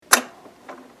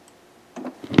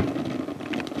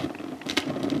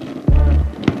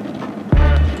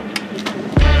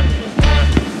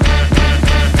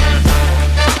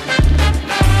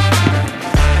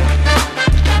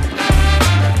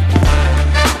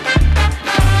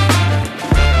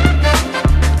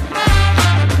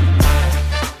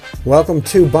Welcome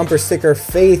to Bumper Sticker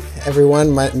Faith,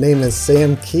 everyone. My name is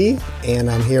Sam Key,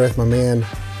 and I'm here with my man,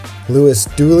 Lewis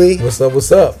Dooley. What's up,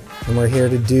 what's up? And we're here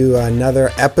to do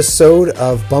another episode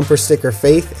of Bumper Sticker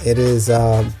Faith. It is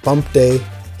Bump Day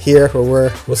here, where we're...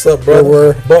 What's up, brother?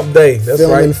 Where we're Bump Day, that's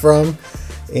filming right. from.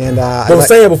 And I'm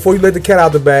saying, before you let the cat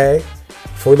out the bag,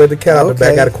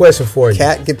 I got a question for you.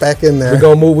 Cat, get back in there. We're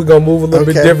gonna move a little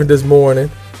bit different this morning.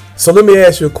 So let me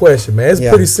ask you a question, man. It's a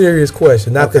pretty serious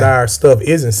question. Not that our stuff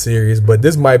isn't serious, but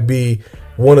this might be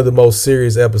one of the most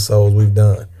serious episodes we've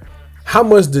done. How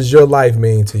much does your life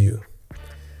mean to you?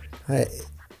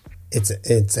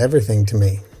 It's everything to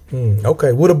me.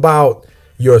 Okay. What about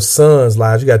your sons'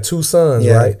 lives? You got two sons,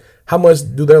 right? How much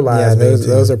do their lives mean to you?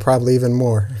 Those are probably even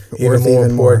more.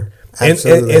 Even more.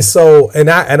 Absolutely.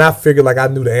 And I figured like I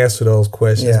knew the answer to those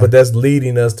questions, but that's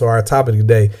leading us to our topic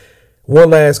today. One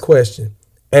last question.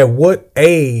 At what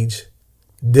age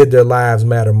did their lives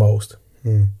matter most?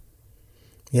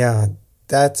 Yeah,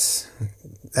 that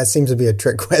seems to be a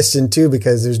trick question too,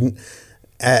 because there's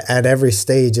at every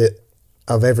stage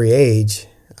of every age,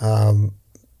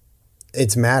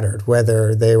 it's mattered,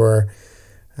 whether they were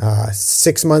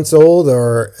 6 months old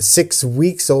or 6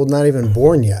 weeks old, not even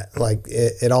born yet. Like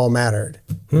it all mattered,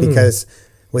 because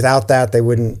without that, they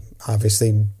wouldn't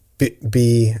obviously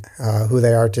be who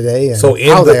they are today and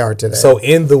how they are today. So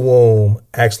in the womb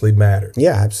actually mattered.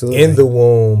 Yeah, absolutely. In the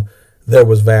womb, there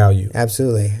was value.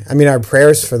 Absolutely. I mean, our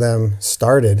prayers for them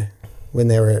started when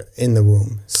they were in the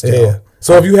womb still. Yeah.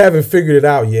 So if you haven't figured it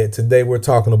out yet, today we're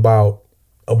talking about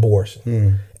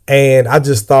abortion. And I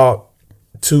just thought,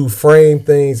 to frame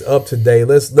things up today,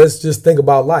 let's just think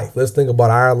about life. Let's think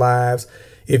about our lives.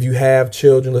 If you have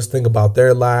children, let's think about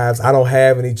their lives. I don't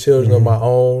have any children of my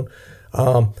own.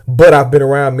 But I've been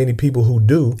around many people who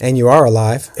do. And you are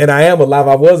alive. And I am alive.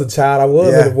 I was a child. I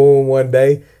was in the womb one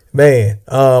day. Man.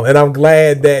 And I'm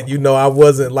glad that, I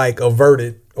wasn't like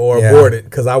averted or aborted,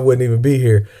 because I wouldn't even be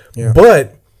here. Yeah.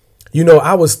 But,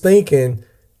 I was thinking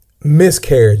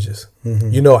miscarriages.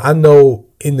 I know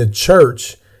in the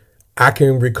church, I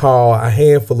can recall a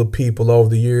handful of people over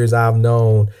the years I've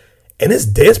known, and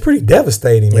it's pretty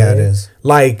devastating, man. Yeah, it is.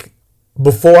 Like,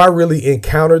 before I really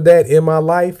encountered that in my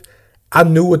life, I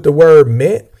knew what the word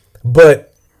meant,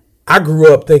 but I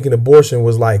grew up thinking abortion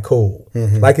was like cool.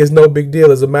 Like it's no big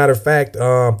deal. As a matter of fact,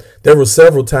 there were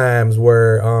several times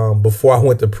where before I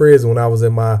went to prison, when I was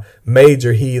in my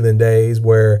major heathen days,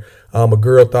 where a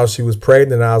girl thought she was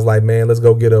pregnant, and I was like, man, let's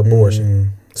go get an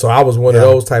abortion. So I was one of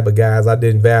those type of guys. I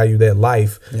didn't value that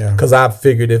life because I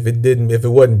figured if it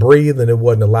wasn't breathing, it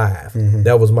wasn't alive.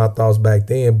 That was my thoughts back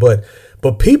then. But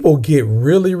people get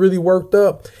really, really worked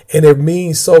up, and it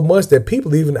means so much that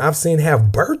people even I've seen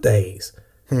have birthdays.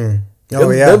 They'll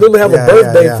literally have a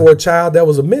birthday for a child that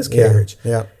was a miscarriage.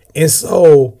 Yeah. And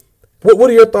so what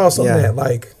are your thoughts on that?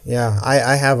 Like,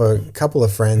 I have a couple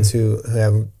of friends who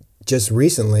have just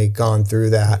recently gone through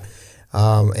that.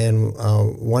 And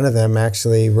one of them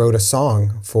actually wrote a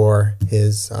song for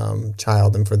his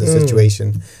child and for the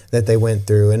situation that they went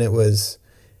through. And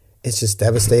it's just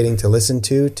devastating to listen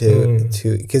to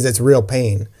because it's real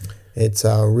pain. It's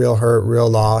real hurt, real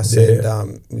loss,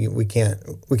 and we can't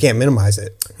minimize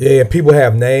it. Yeah, people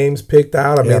have names picked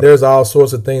out. I mean, there's all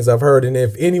sorts of things I've heard. And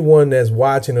if anyone that's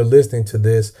watching or listening to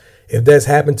this, if that's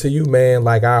happened to you, man,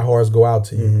 like our hearts go out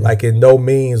to you. Like in no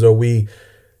means are we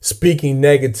speaking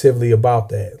negatively about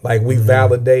that. Like we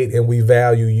validate and we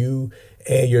value you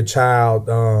and your child,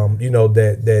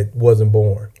 that wasn't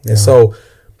born. And so,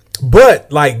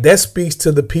 but like that speaks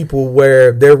to the people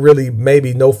where they're really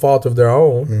maybe no fault of their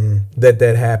own that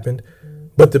happened.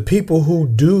 But the people who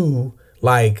do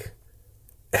like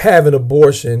have an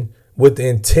abortion with the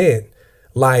intent,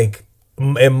 like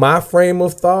in my frame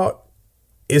of thought,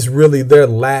 it's really their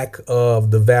lack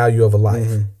of the value of a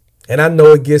life. And I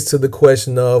know it gets to the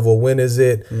question of, well, when is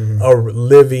it a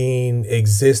living,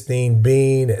 existing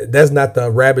being? That's not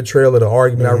the rabbit trail of the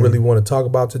argument I really want to talk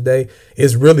about today.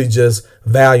 It's really just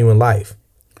valuing life.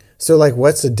 So, like,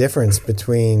 what's the difference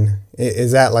between,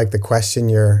 is that like the question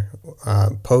you're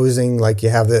posing? Like you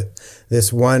have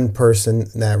this one person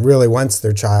that really wants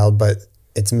their child, but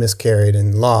it's miscarried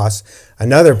and lost.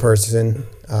 Another person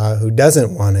who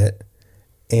doesn't want it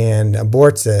and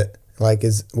aborts it. Like,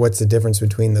 what's the difference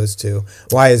between those two?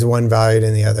 Why is one valued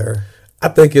and the other? I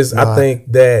think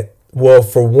that, well,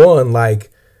 for one, like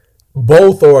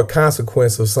both are a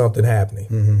consequence of something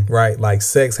happening, right? Like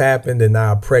sex happened and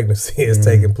now pregnancy is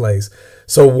taking place.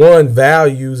 So one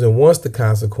values and wants the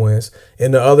consequence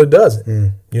and the other doesn't,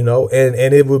 and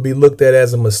it would be looked at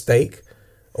as a mistake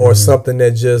or something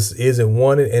that just isn't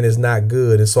wanted and is not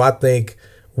good. And so I think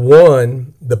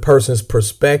one, the person's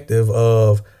perspective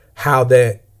of how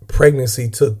that pregnancy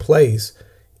took place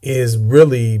is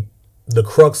really the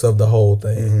crux of the whole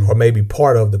thing, or maybe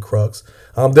part of the crux.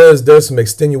 There's some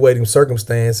extenuating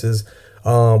circumstances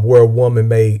where a woman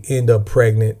may end up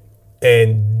pregnant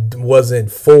and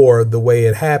wasn't for the way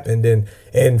it happened,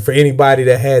 and for anybody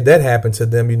that had that happen to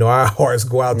them, our hearts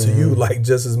go out to you like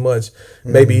just as much,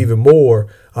 maybe even more,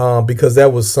 because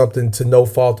that was something to no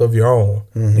fault of your own,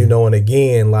 and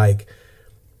again, like,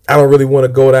 I don't really want to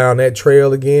go down that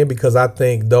trail again, because I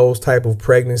think those type of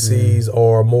pregnancies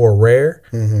are more rare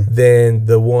than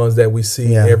the ones that we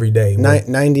see every day.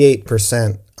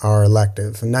 98% are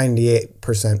elective.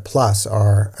 98% plus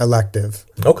are elective.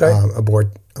 Okay.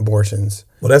 Abortions.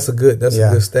 Well, that's a good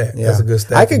stat. Yeah. That's a good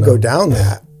stat. I could go down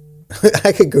that.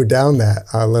 I could go down that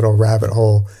little rabbit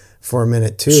hole for a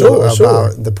minute too,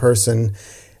 about the person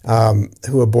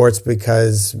who aborts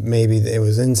because maybe it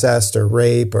was incest or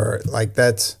rape, or like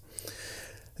that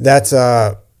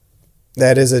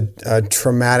is a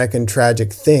traumatic and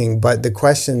tragic thing. But the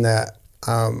question that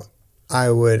I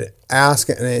would ask,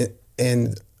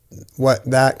 and what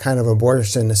that kind of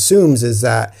abortion assumes, is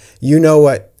that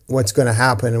what's going to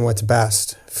happen and what's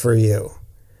best for you.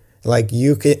 Like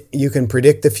you can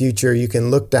predict the future. You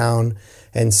can look down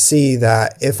and see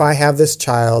that if I have this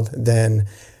child, then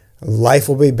life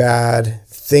will be bad.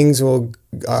 Things will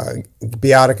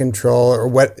be out of control,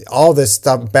 or all this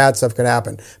stuff, bad stuff could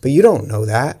happen. But you don't know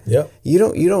that. Yep. You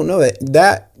don't know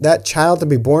that child to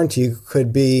be born to you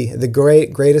could be the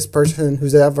greatest person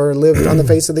who's ever lived on the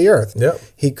face of the earth. Yep.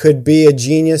 He could be a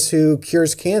genius who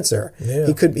cures cancer. Yeah.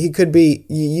 He could be.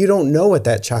 You don't know what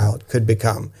that child could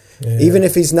become. Yeah. Even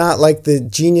if he's not like the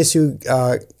genius who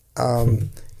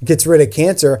gets rid of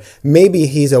cancer, maybe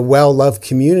he's a well-loved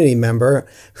community member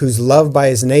who's loved by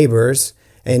his neighbors,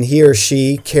 and he or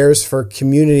she cares for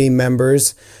community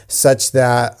members such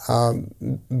that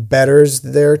betters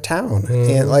their town.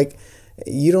 And like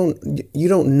you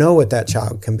don't know what that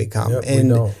child can become.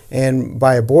 Yep, and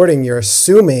by aborting, you're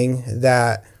assuming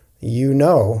that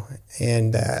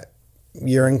and that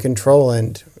you're in control.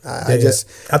 And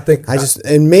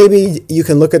and maybe you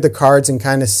can look at the cards and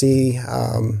kind of see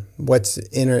what's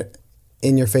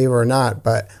in your favor or not,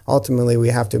 but ultimately we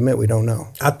have to admit we don't know.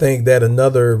 I think that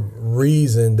another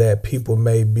reason that people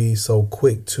may be so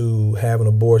quick to have an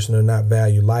abortion or not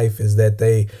value life is that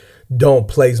they don't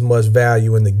place much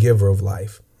value in the giver of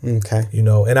life. Okay.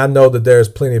 And I know that there's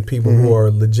plenty of people who are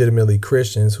legitimately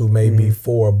Christians who may be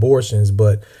for abortions,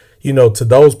 but to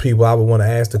those people, I would want to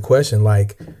ask the question,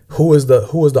 like, who is the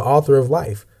author of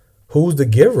life? Who's the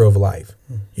giver of life?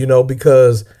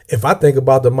 Because if I think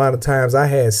about the amount of times I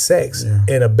had sex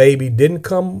and a baby didn't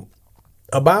come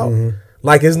about,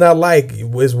 like, it's not like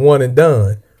it's one and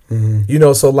done.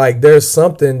 So like there's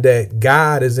something that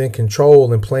God is in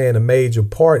control and playing a major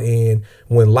part in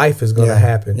when life is going to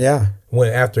happen. Yeah. When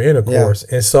after intercourse.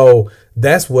 And so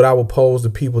that's what I would pose to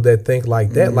people that think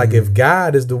like that. Like if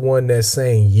God is the one that's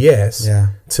saying yes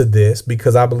to this,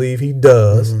 because I believe he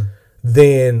does,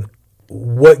 then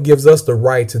what gives us the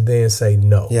right to then say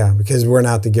no? Yeah, because we're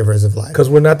not the givers of life. Because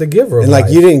we're not the giver of life. And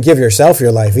like you didn't give yourself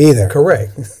your life either.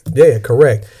 Correct. Yeah,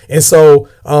 correct. And so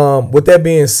with that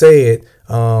being said,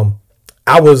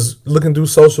 I was looking through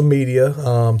social media,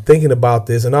 thinking about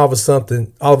this, and all of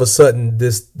a sudden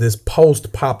this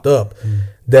post popped up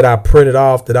that I printed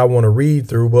off that I want to read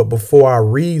through. But before I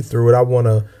read through it, I want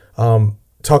to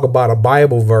talk about a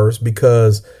Bible verse,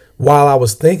 because while I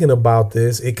was thinking about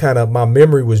this, my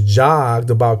memory was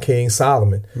jogged about King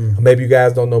Solomon. Maybe you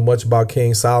guys don't know much about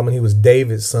King Solomon. He was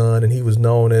David's son, and he was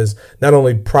known as not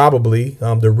only probably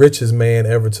the richest man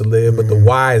ever to live, but the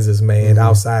wisest man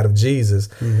outside of Jesus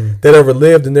that ever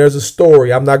lived. And there's a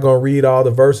story. I'm not going to read all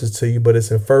the verses to you, but it's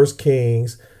in 1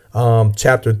 Kings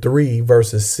chapter 3,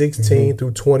 verses 16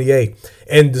 through 28.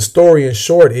 And the story in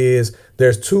short is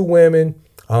there's two women.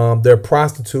 They're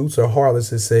prostitutes or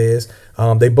harlots, it says.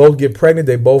 They both get pregnant.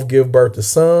 They both give birth to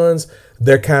sons.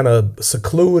 They're kind of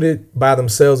secluded by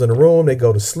themselves in a room. They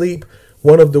go to sleep.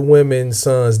 One of the women's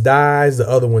sons dies. The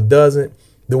other one doesn't.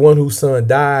 The one whose son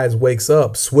dies wakes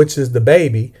up, switches the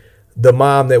baby. The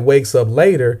mom that wakes up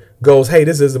later goes, "Hey,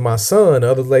 this isn't my son."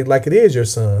 The other's like it is your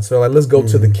son. So let's go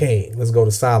to the king. Let's go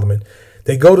to Solomon.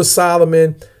 They go to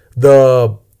Solomon.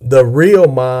 The real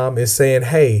mom is saying,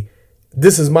 "Hey,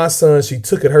 this is my son. She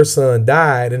took it. Her son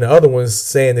died." And the other one's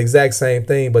saying the exact same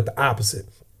thing, but the opposite.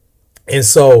 And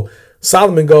so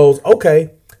Solomon goes,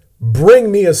 "Okay,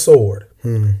 bring me a sword.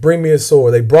 Bring me a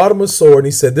sword." They brought him a sword, and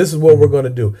he said, "This is what we're going to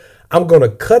do. I'm going to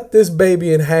cut this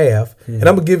baby in half, and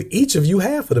I'm going to give each of you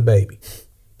half of the baby.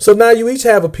 So now you each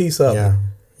have a piece of it."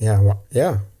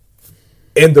 Yeah.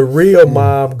 And the real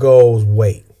mom goes,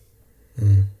 "Wait,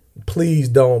 please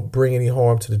don't bring any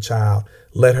harm to the child.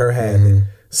 Let her have it.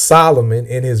 Solomon,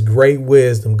 in his great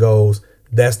wisdom, goes,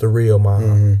 that's the real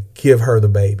mom. Give her the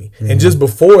baby. And just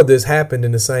before this happened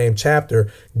in the same chapter,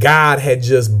 God had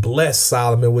just blessed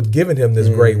Solomon with giving him this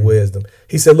great wisdom.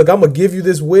 He said, look, I'm going to give you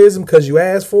this wisdom because you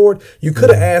asked for it. You could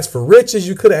have asked for riches.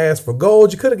 You could have asked for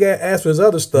gold. You could have asked for this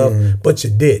other stuff, but you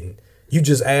didn't. You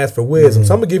just asked for wisdom.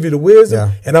 So I'm going to give you the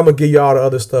wisdom and I'm going to give you all the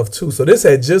other stuff too. So this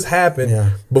had just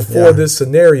happened before this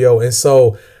scenario. And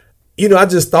so, you know, I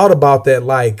just thought about that,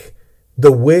 like,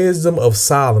 the wisdom of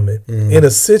Solomon. In a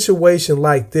situation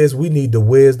like this, we need the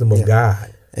wisdom of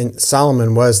God. And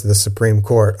Solomon was the Supreme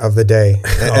Court of the day,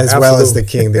 as well as the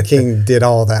king. The king did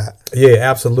all that. Yeah,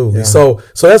 absolutely. Yeah. So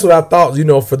that's what I thought. You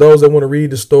know, for those that want to read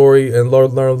the story and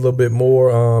learn a little bit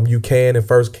more, you can in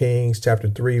 1 Kings chapter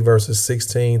 3, verses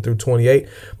 16 through 28.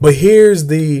 But here's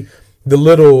the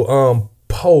little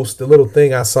post, the little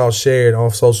thing I saw shared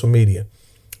on social media.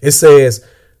 It says,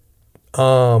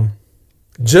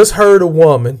 just heard a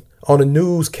woman on a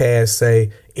newscast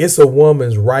say it's a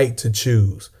woman's right to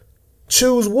choose.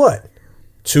 Choose what?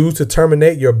 Choose to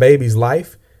terminate your baby's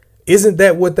life? Isn't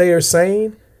that what they are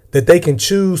saying? That they can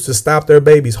choose to stop their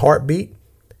baby's heartbeat?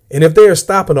 And if they are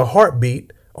stopping a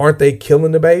heartbeat, aren't they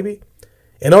killing the baby?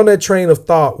 And on that train of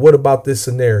thought, what about this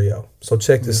scenario? So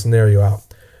check this scenario out.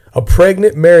 A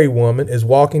pregnant married woman is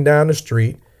walking down the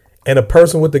street and a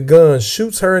person with a gun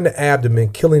shoots her in the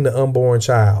abdomen, killing the unborn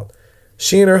child.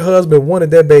 She and her husband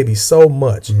wanted that baby so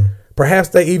much. Perhaps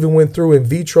they even went through in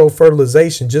vitro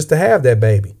fertilization just to have that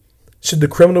baby. Should the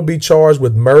criminal be charged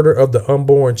with murder of the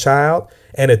unborn child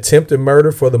and attempted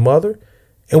murder for the mother?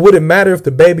 And would it matter if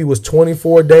the baby was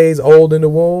 24 days old in the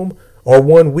womb or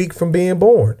 1 week from being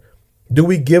born? Do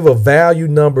we give a value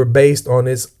number based on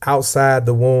its outside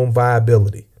the womb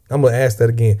viability? I'm going to ask that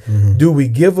again. Do we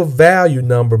give a value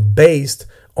number based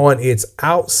on its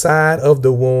outside of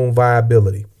the womb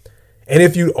viability? And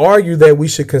if you argue that we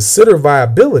should consider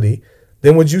viability,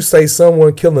 then would you say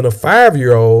someone killing a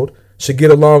 5-year-old should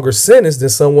get a longer sentence than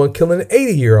someone killing an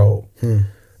 80-year-old?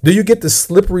 Do you get the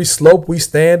slippery slope we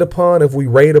stand upon if we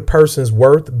rate a person's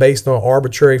worth based on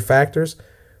arbitrary factors?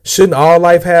 Shouldn't all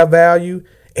life have value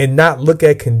and not look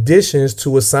at conditions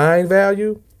to assign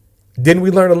value? Didn't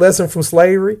we learn a lesson from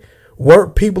slavery?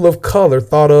 Weren't people of color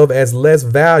thought of as less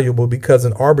valuable because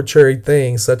an arbitrary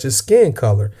thing such as skin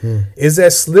color? Is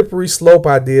that slippery slope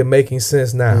idea making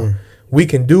sense now? We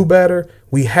can do better.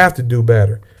 We have to do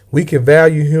better. We can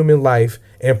value human life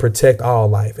and protect all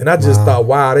life. And I just thought,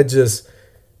 wow, that just,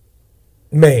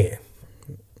 man,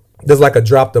 that's like a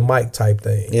drop the mic type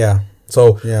thing. Yeah.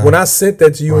 So when I sent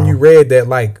that to you and you read that,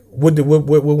 like, what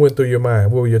went through your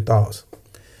mind? What were your thoughts?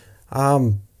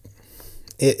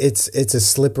 It's a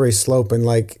slippery slope, and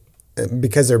like,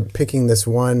 because they're picking this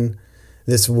one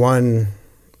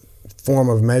form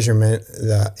of measurement,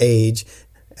 the age,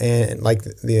 and like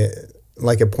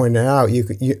it pointed out,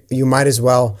 you might as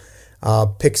well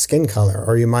pick skin color,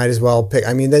 or you might as well pick.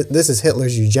 I mean, this is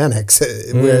Hitler's eugenics,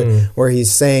 where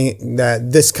he's saying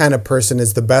that this kind of person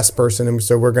is the best person, and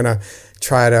so we're gonna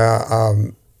try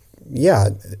to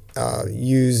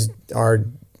use our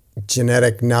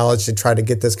genetic knowledge to try to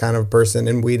get this kind of person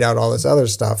and weed out all this other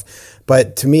stuff.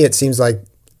 But to me, it seems like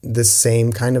the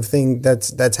same kind of thing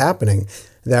that's happening,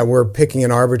 that we're picking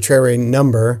an arbitrary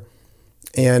number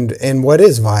and what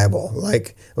is viable.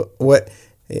 Like, what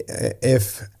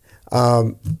if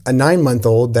a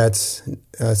 9-month-old that's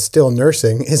still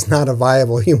nursing is not a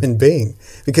viable human being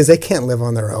because they can't live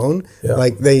on their own.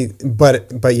 Like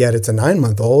but yet it's a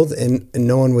 9-month-old and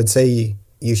no one would say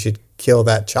you should kill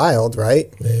that child,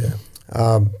 right?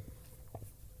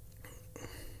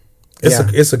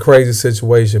 It's a crazy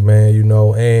situation, man, you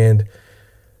know. And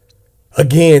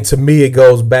again, to me, it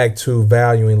goes back to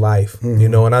valuing life, you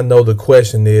know. And I know the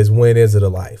question is, when is it a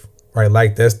life, right?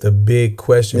 Like, that's the big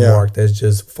question mark that's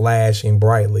just flashing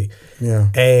brightly.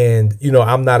 And, you know,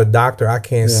 I'm not a doctor, I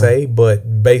can't say,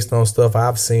 but based on stuff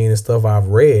I've seen and stuff I've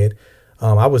read,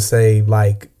 I would say,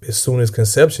 like, as soon as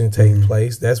conception takes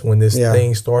place, that's when this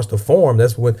thing starts to form.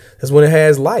 That's when it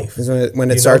has life. That's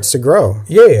when it starts to grow.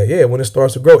 Yeah, when it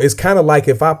starts to grow. It's kind of like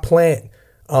if I plant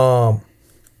a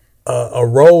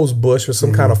rose bush or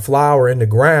some kind of flower in the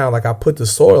ground, like I put the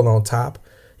soil on top,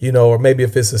 you know, or maybe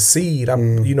if it's a seed,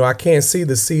 I can't see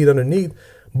the seed underneath,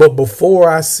 but before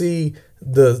I see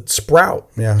the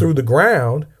sprout through the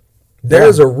ground,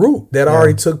 there's a root that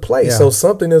already took place. So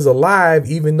something is alive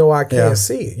even though I can't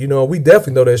see it. You know, we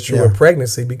definitely know that's true in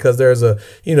pregnancy because there's a,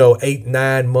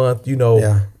 8-9 month,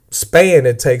 span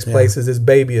that takes place as this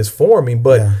baby is forming.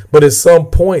 But at some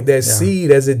point, that seed,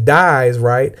 as it dies,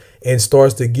 right, and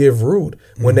starts to give root,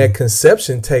 when that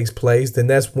conception takes place, then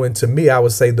that's when, to me, I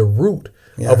would say the root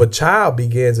of a child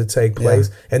begins to take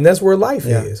place. And that's where life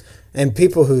is. And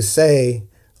people who say,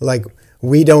 like,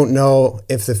 we don't know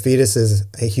if the fetus is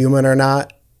a human or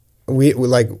not. We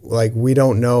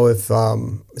don't know if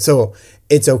so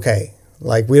it's okay.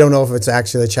 Like, we don't know if it's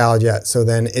actually a child yet, so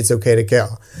then it's okay to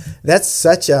kill. That's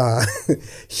such a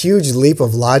huge leap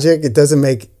of logic. It doesn't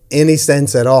make any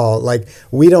sense at all. Like,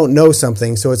 we don't know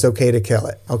something, so it's okay to kill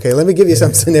it. Okay, let me give you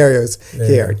some scenarios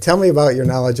here. Tell me about your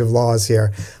knowledge of laws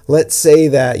here. Let's say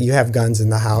that you have guns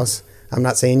in the house. I'm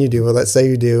not saying you do, but let's say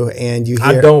you do, and you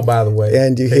hear... I don't, by the way.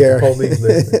 And you hear...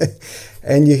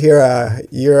 and you hear,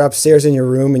 you're upstairs in your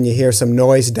room, and you hear some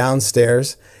noise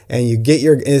downstairs, and you get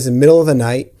your... It's the middle of the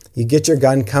night. You get your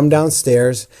gun, come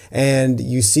downstairs, and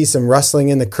you see some rustling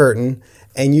in the curtain,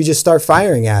 and you just start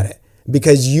firing at it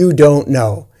because you don't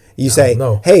know. You say,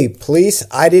 hey, police,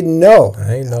 I didn't know.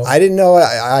 I didn't know.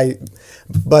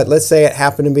 But let's say it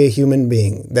happened to be a human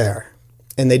being there,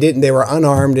 and they were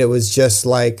unarmed. It was just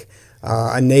like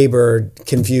a neighbor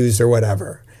confused or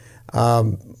whatever.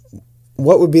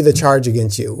 What would be the charge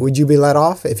against you? Would you be let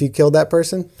off if you killed that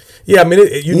person? Yeah, I mean,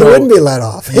 you wouldn't be let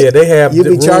off. Yeah, they have. You'd be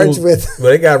rules, charged with.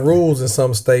 Well, they got rules in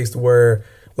some states where,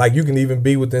 like, you can even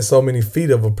be within so many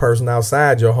feet of a person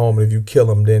outside your home, and if you kill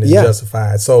them, then it's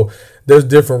justified. So there's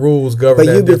different rules governing.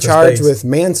 But you'd be charged with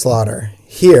manslaughter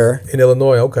here in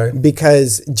Illinois. Okay,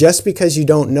 because just because you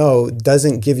don't know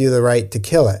doesn't give you the right to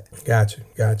kill it. Got you.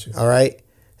 All right,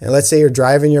 and let's say you're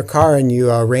driving your car and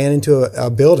you ran into a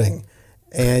building.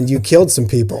 And you killed some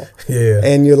people. Yeah.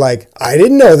 And you're like, I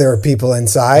didn't know there were people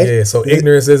inside. Yeah, so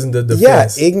ignorance isn't a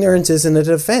defense. Yeah, ignorance isn't a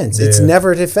defense. Yeah. It's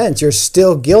never a defense. You're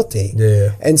still guilty.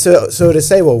 Yeah. And so to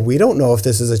say, well, we don't know if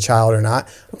this is a child or not.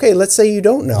 Okay, let's say you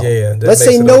don't know. Yeah. Let's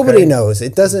say nobody knows.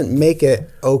 It doesn't make it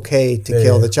okay to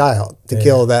kill the child, to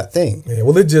kill that thing. Yeah.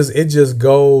 Well, it just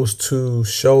goes to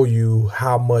show you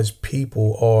how much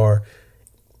people are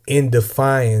in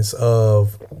defiance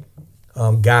of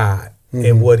God.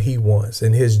 And what he wants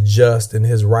and his just and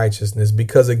his righteousness,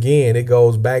 because again, it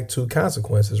goes back to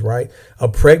consequences, right? A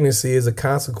pregnancy is a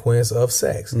consequence of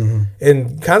sex,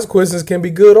 and consequences can be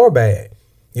good or bad,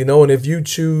 and if you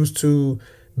choose to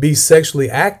be sexually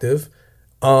active,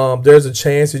 there's a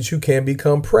chance that you can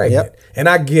become pregnant. Yep. And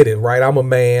I get it, right? I'm a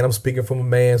man. I'm speaking from a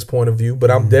man's point of view,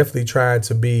 but I'm definitely trying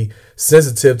to be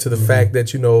sensitive to the fact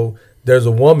that, there's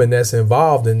a woman that's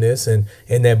involved in this and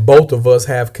that both of us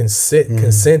have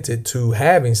consented to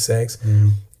having sex.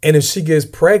 And if she gets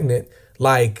pregnant,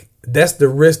 like, that's the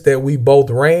risk that we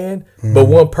both ran. But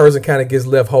one person kind of gets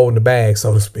left holding the bag,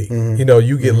 so to speak.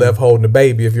 You get left holding the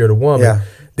baby if you're the woman. Yeah.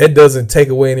 That doesn't take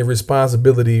away any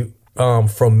responsibility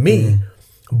from me.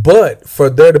 But for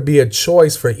there to be a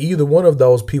choice for either one of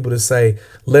those people to say,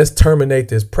 let's terminate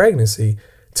this pregnancy,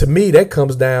 to me, that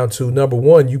comes down to, number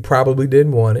one, you probably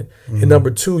didn't want it. And number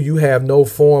two, you have no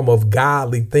form of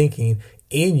godly thinking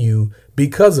in you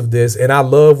because of this. And I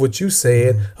love what you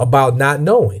said about not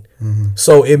knowing.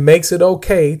 So it makes it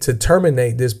okay to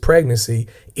terminate this pregnancy,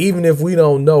 even if we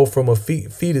don't know from a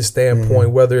fetus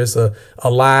standpoint, whether it's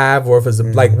alive or if it's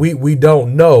like we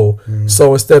don't know.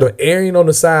 So instead of erring on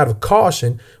the side of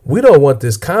caution, we don't want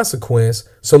this consequence.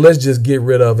 So let's just get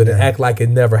rid of it and act like it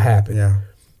never happened. Yeah.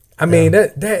 I mean,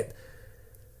 that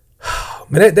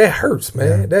hurts,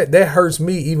 man. Yeah. That hurts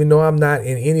me, even though I'm not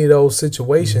in any of those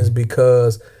situations,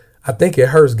 because I think it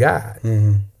hurts God.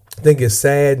 I think it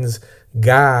saddens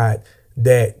God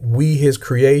that we, his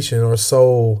creation, are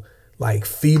so like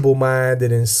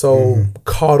feeble-minded and so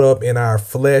caught up in our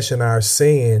flesh and our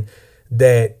sin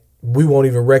that we won't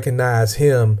even recognize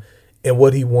him and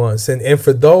what he wants. And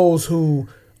for those who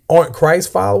aren't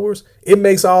Christ followers, it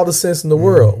makes all the sense in the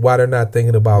world why they're not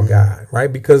thinking about God,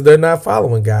 right? Because they're not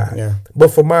following God. Yeah.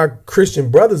 But for my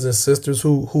Christian brothers and sisters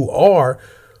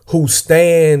who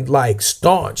stand like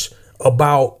staunch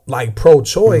about like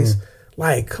pro-choice,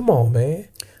 like, come on, man.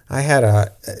 I had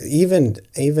even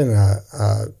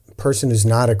a person who's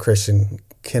not a Christian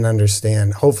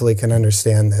hopefully can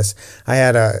understand this. I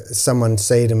had someone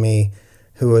say to me,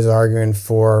 who was arguing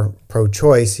for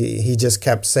pro-choice, he just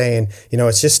kept saying,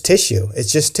 it's just tissue.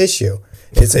 It's just tissue.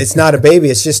 It's not a baby.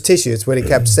 It's just tissue. It's what he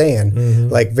kept saying,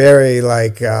 like very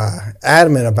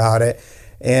adamant about it.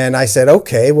 And I said,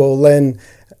 okay, well then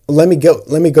let me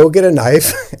go get a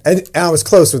knife. And I was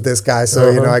close with this guy,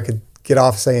 so I could get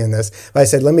off saying this. But I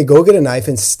said, let me go get a knife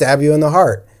and stab you in the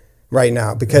heart right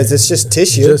now, because it's just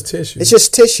tissue. It's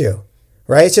just tissue,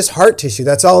 right? It's just heart tissue.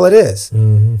 That's all it is.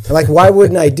 Like, why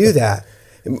wouldn't I do that?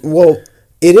 Well,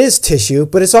 it is tissue,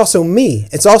 but it's also me.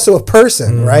 It's also a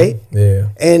person, right? Yeah.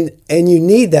 And you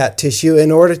need that tissue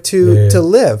in order to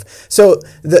live. So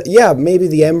maybe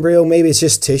the embryo, maybe it's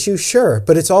just tissue, sure,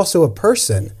 but it's also a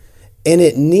person, and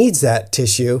it needs that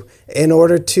tissue in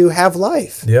order to have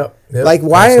life. Yep. Like,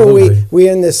 why absolutely. are we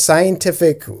in this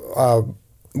scientific,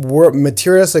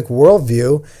 materialistic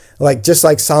worldview, like just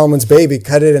like Solomon's baby,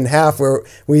 cut it in half, where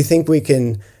we think we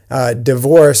can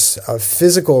divorce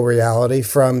physical reality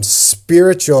from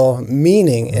spiritual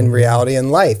meaning and reality in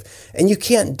life. And you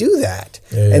can't do that.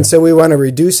 Yeah. And so we want to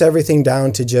reduce everything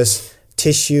down to just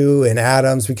tissue and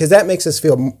atoms, because that makes us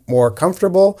feel more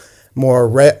comfortable, more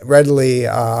readily,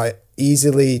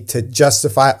 easily to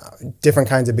justify different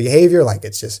kinds of behavior. Like,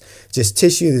 it's just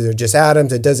tissue. These are just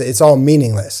atoms. It's all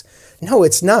meaningless. No,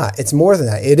 it's not. It's more than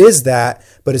that. It is that,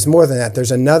 but it's more than that. There's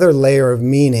another layer of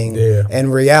meaning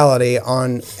and reality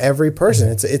on every person.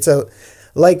 It's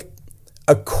like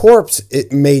a corpse.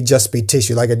 It may just be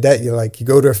tissue, like a dead. You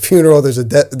go to a funeral. There's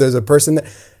a person there.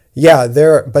 Yeah,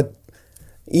 but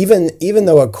even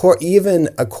though a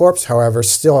corpse, however,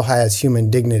 still has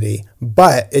human dignity,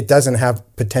 but it doesn't have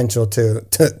potential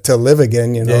to live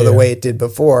again. The way it did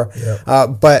before. Yeah.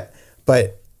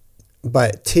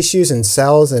 But tissues and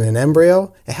cells in an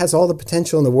embryo, it has all the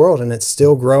potential in the world, and it's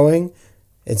still growing.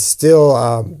 It's still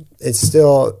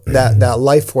that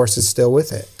life force is still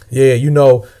with it. Yeah,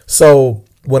 so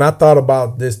when I thought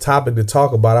about this topic to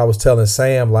talk about, I was telling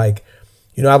Sam, like,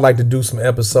 I'd like to do some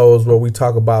episodes where we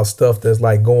talk about stuff that's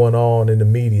like going on in the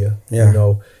media,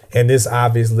 and this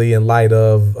obviously in light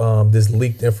of this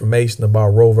leaked information about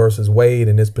Roe versus Wade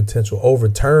and this potential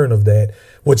overturn of that,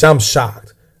 which I'm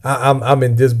shocked. I'm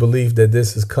in disbelief that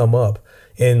this has come up.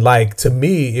 And like, to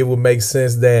me, it would make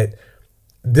sense that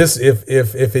this, if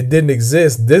it didn't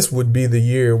exist, this would be the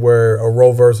year where a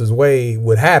Roe versus Wade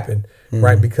would happen,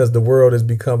 right? Because the world has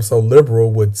become so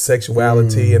liberal with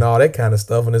sexuality and all that kind of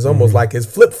stuff. And it's almost like it's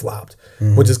flip-flopped,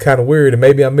 which is kind of weird. And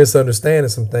maybe I'm misunderstanding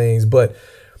some things, but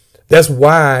that's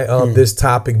why this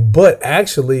topic. But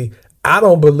actually, I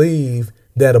don't believe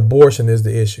that abortion is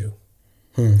the issue.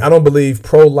 I don't believe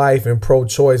pro-life and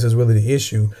pro-choice is really the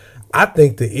issue. I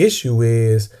think the issue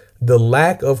is the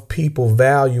lack of people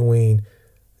valuing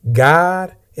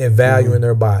God and valuing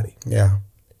their body. Yeah.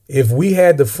 If we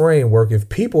had the framework, if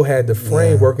people had the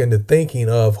framework and the thinking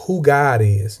of who God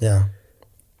is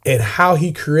and how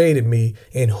he created me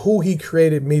and who he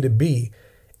created me to be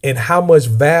and how much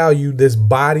value this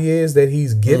body is that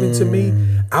he's given to me,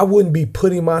 I wouldn't be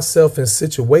putting myself in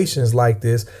situations like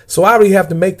this. So I already have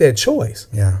to make that choice.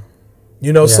 Yeah.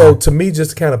 So to me,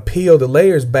 just to kind of peel the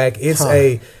layers back, it's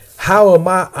how am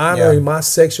I honoring my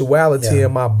sexuality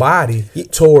and my body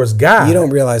towards God? You don't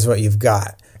realize what you've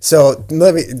got. So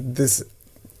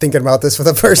thinking about this for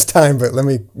the first time, but let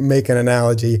me make an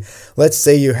analogy. Let's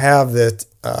say you have the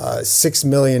 $6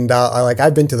 million. Like,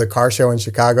 I've been to the car show in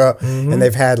Chicago, and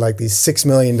they've had like these $6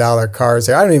 million cars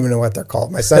there. I don't even know what they're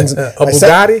called. My son's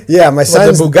Bugatti. My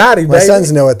son's Bugatti. My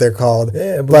sons know what they're called.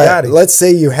 Yeah, Bugatti. But let's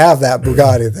say you have that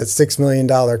Bugatti, that $6 million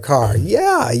car.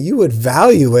 Yeah, you would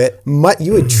value it.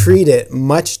 You would treat it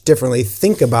much differently.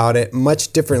 Think about it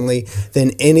much differently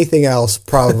than anything else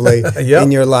probably in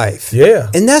your life.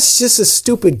 Yeah, and that's just a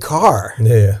stupid car.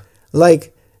 Yeah,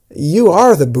 like, you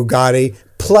are the Bugatti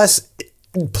plus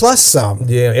some.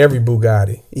 Yeah, every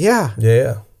Bugatti. Yeah.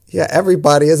 Yeah,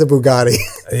 everybody is a Bugatti.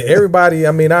 Everybody,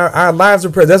 I mean, our lives are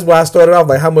precious. That's why I started off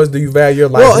like, how much do you value your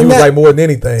life? Well, like more than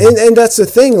anything. And that's the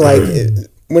thing, like,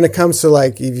 when it comes to,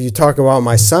 like, if you talk about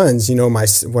my sons,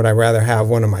 would I rather have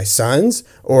one of my sons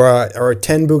or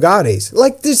 10 Bugattis?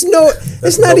 Like, it's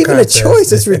not even a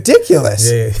choice. It's ridiculous.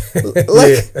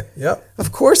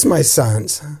 Of course my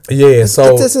sons. Yeah,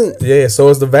 so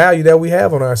it's the value that we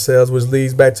have on ourselves, which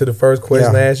leads back to the first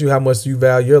question I asked you: how much do you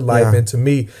value your life? And to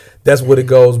me, that's what it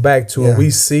goes back to. And we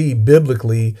see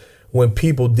biblically when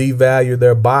people devalue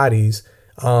their bodies,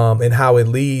 and how it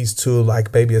leads to,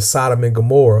 like, maybe a Sodom and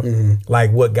Gomorrah,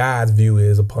 like what God's view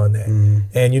is upon that.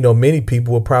 And, many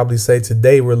people will probably say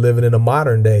today we're living in a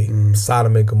modern day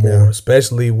Sodom and Gomorrah,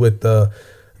 especially with the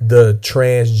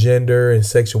transgender and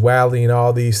sexuality and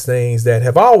all these things that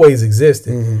have always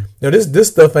existed. This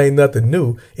stuff ain't nothing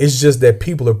new. It's just that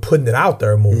people are putting it out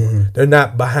there more. They're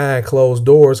not behind closed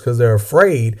doors because they're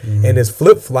afraid. And it's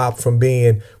flip-flop from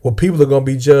being, well, people are going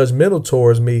to be judgmental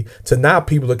towards me, to now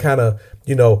people are kind of,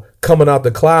 coming out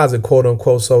the closet, quote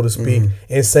unquote, so to speak,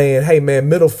 and saying, hey, man,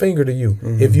 middle finger to you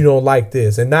if you don't like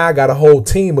this. And now I got a whole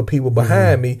team of people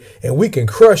behind me, and we can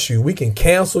crush you. We can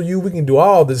cancel you. We can do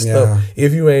all this stuff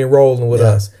if you ain't rolling with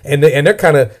us. And they're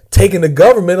kind of taking the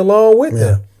government along with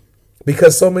them,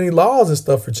 because so many laws and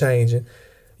stuff are changing,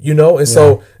 and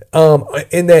so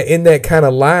in that kind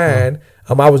of line,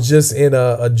 I was just in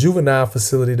a juvenile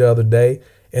facility the other day,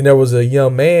 and there was a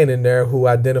young man in there who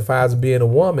identifies as being a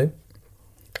woman,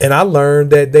 and I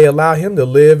learned that they allow him to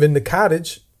live in the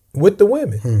cottage with the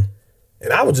women,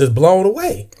 and I was just blown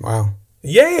away. Wow.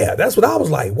 Yeah, that's what I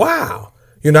was like. Wow.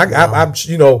 You know, I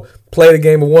played a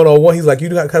game of 1-on-1. He's like, you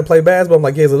know how to play basketball? I'm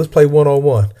like, yeah, so let's play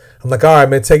 1-on-1. I'm like, all right,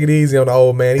 man, take it easy on the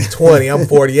old man. He's 20, I'm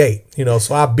 48. You know,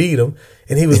 so I beat him.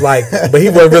 And he was like, but he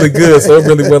wasn't really good, so it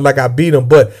really wasn't like I beat him.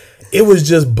 But it was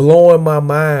just blowing my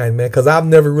mind, man, because I've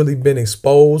never really been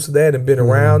exposed to that and been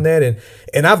around that.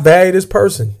 And I value this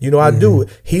person. You know, I do.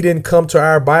 He didn't come to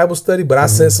our Bible study, but I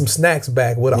sent some snacks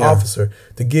back with an officer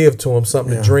to give to him,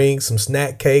 something to drink, some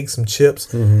snack cakes, some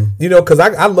chips. You know, because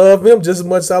I love him just as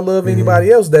much as I love anybody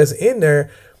else that's in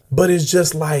there. But it's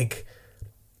just like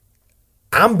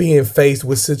I'm being faced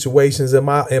with situations in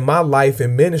my life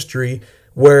and ministry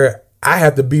where I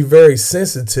have to be very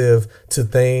sensitive to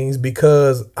things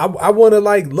because I want to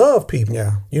like love people.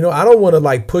 Yeah. You know, I don't want to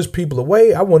like push people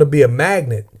away. I want to be a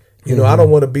magnet. You know, I don't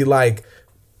want to be like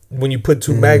when you put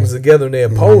two magnets together and they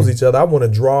oppose each other. I want to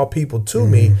draw people to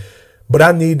me, but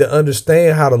I need to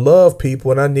understand how to love people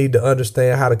and I need to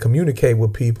understand how to communicate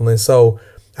with people. And so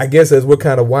I guess as we're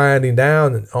kind of winding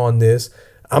down on this,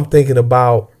 I'm thinking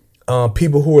about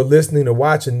people who are listening or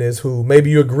watching this who maybe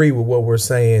you agree with what we're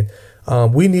saying.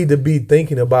 We need to be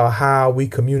thinking about how we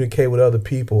communicate with other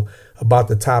people about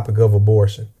the topic of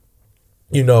abortion.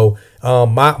 You know,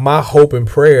 my hope and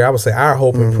prayer, I would say our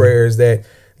hope and prayer is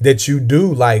that you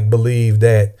do like believe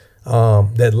that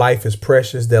that life is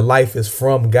precious, that life is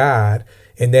from God,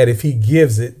 and that if he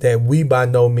gives it, that we by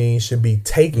no means should be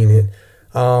taking it.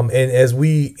 And as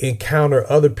we encounter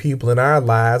other people in our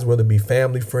lives, whether it be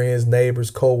family, friends,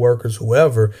 neighbors, co-workers,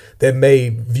 whoever that may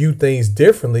view things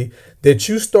differently, that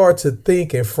you start to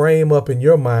think and frame up in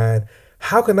your mind,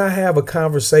 how can I have a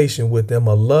conversation with them,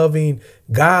 a loving,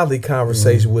 godly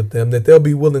conversation with them, that they'll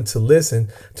be willing to listen,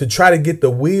 to try to get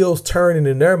the wheels turning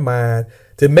in their mind,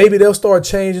 that maybe they'll start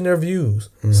changing their views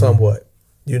somewhat.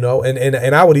 You know,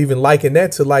 and I would even liken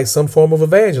that to like some form of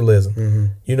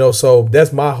evangelism, you know, so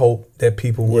that's my hope that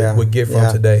people would get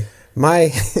from today.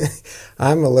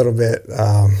 I'm a little bit,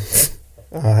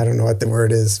 I don't know what the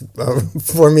word is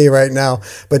for me right now,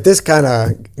 but this kind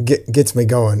of gets me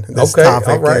going, this topic.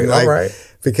 All right, and like, all right.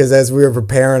 Because as we were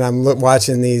preparing, I'm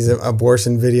watching these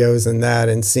abortion videos and that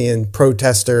and seeing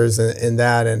protesters and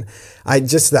that. And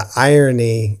the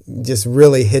irony just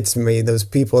really hits me. Those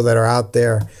people that are out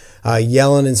there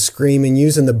yelling and screaming,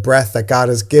 using the breath that God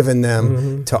has given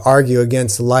them to argue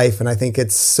against life. And I think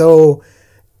it's so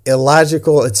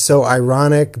illogical. It's so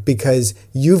ironic because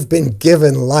you've been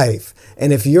given life.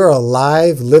 And if you're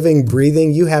alive, living,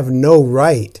 breathing, you have no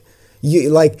right.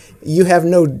 You have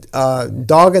no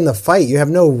dog in the fight. You have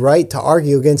no right to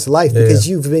argue against life because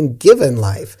you've been given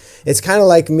life. It's kind of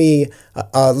like me.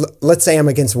 Let's say I'm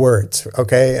against words,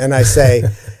 okay? And I say,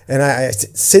 and I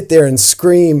sit there and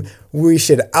scream, we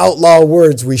should outlaw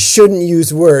words. We shouldn't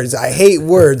use words. I hate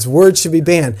words. Words should be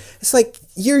banned. It's like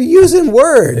you're using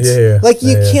words. Like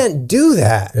you can't do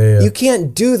that. You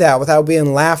can't do that without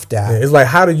being laughed at. It's like,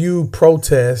 how do you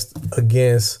protest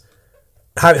against?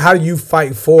 How do you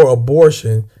fight for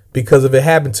abortion? Because if it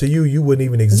happened to you, you wouldn't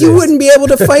even exist. You wouldn't be able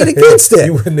to fight against it.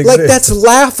 You wouldn't exist. Like that's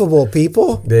laughable,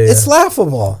 people. It's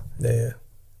laughable. Yeah.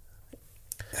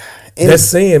 And that's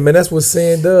sin, man. That's what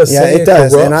sin does. Yeah, sin it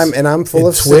does. Corrupts, and I'm full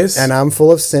of twists. sin, and I'm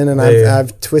full of sin, and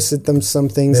I've twisted some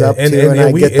things up too, and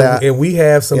I get that. And we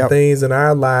have some things in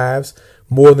our lives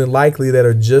more than likely that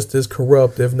are just as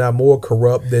corrupt, if not more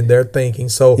corrupt than their thinking.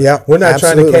 So we're not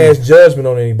trying to cast judgment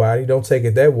on anybody. Don't take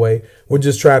it that way. We're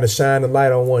just trying to shine the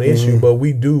light on one issue. But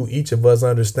we do, each of us,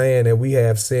 understand that we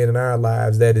have sin in our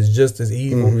lives that is just as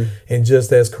evil and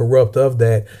just as corrupt of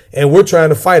that. And we're trying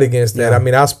to fight against that. I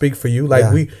mean, I'll speak for you.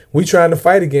 Like we trying to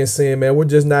fight against sin, man. We're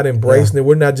just not embracing it.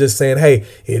 We're not just saying, hey,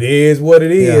 it is what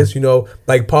it is. You know,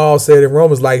 like Paul said in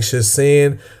Romans, like, should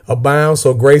sin abound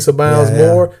so grace abounds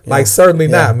more? Like, certainly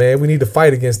not, man. We need to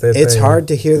fight against that. It's hard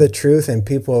to hear the truth, and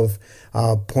people have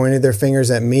pointed their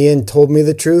fingers at me and told me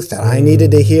the truth that I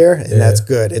needed to hear, and that's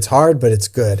good. It's hard, but it's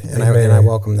good, and I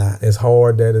welcome that. It's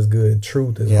hard, that is good.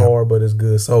 Truth is hard, but it's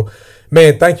good. So,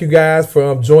 man, thank you guys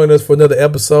for joining us for another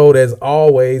episode. As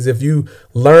always, if you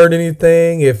learned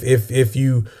anything, if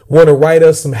you want to write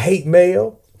us some hate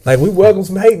mail, like, we welcome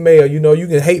some hate mail. You know, you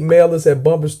can hate mail us at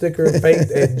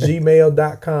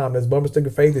bumperstickerfaith@gmail.com. That's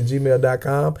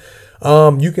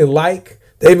bumperstickerfaith@gmail.com. You can like.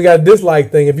 They even got a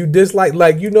dislike thing. If you dislike,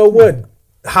 like, you know what?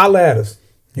 Holla at us.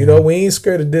 You know, we ain't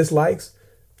scared of dislikes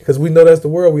because we know that's the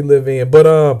world we live in.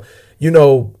 But, you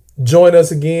know, join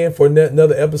us again for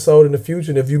another episode in the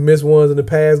future. And if you missed ones in the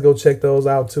past, go check those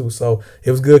out too. So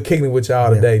it was good kicking it with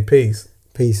y'all today. Peace.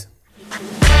 Peace.